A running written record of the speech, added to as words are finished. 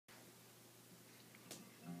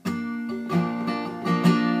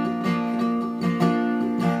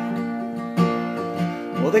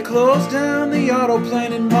Well, they closed down the auto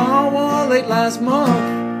plant in Marwa late last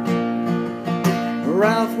month.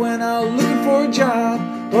 Ralph went out looking for a job,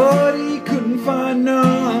 but he couldn't find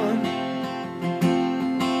none.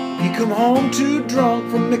 He come home too drunk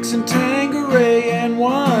from mixing Tanqueray and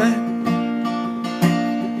wine.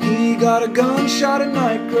 He got a gunshot at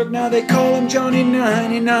night club, now they call him Johnny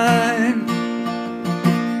 99.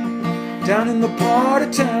 Down in the part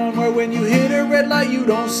of town where when you hit a red light you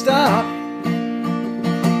don't stop,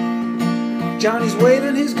 Johnny's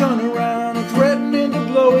waving his gun around and threatening to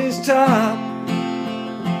blow his top.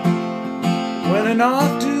 When an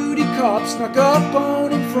off-duty cop snuck up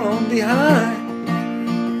on him from behind,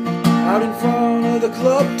 out in front of the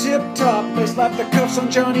club tip-top, they slapped the cuffs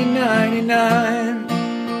on Johnny 99.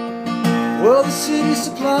 Well, the city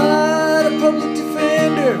supplied a public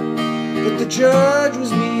defender, but the judge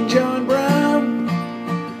was Mean John Brown.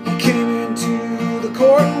 He came into the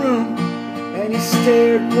courtroom and he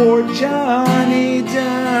stared poor Johnny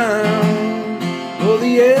down. Well,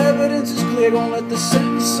 the evidence is clear, gonna let the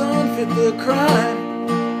sentence unfit the crime.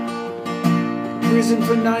 Prison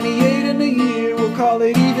for 98 in a year, we'll call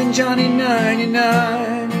it even Johnny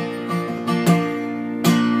 99.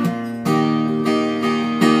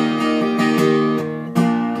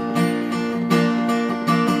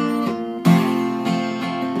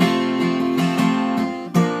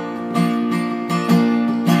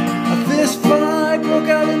 A fist fight broke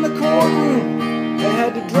out in the courtroom. They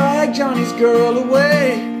had to drag Johnny's girl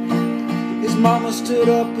away. His mama stood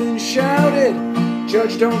up and shouted,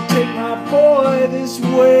 "Judge, don't take my boy this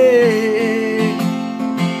way."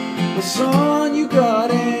 Well, son, you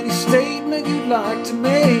got any statement you'd like to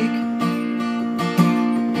make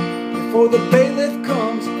before the bailiff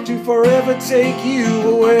comes to forever take you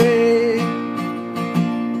away?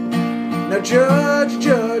 Now, Judge,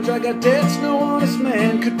 I got debts no honest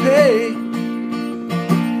man could pay.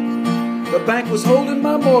 The bank was holding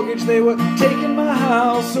my mortgage, they were taking my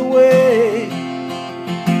house away.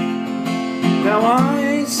 Now I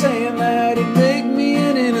ain't saying that it made me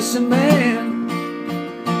an innocent man,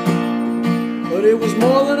 but it was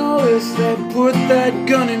more than all this that put that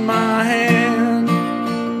gun in my hand.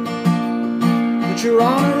 But Your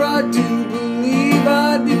Honor, I do believe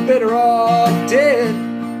I'd be better off dead.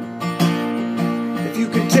 If you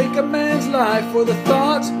could take a man's life for the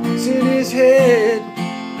thoughts that's in his head,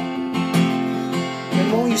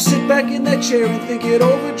 won't you sit back in that chair and think it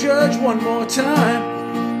over, Judge, one more time?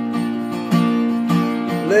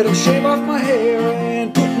 Let him shave off my hair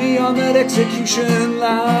and put me on that execution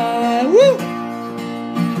line. Woo!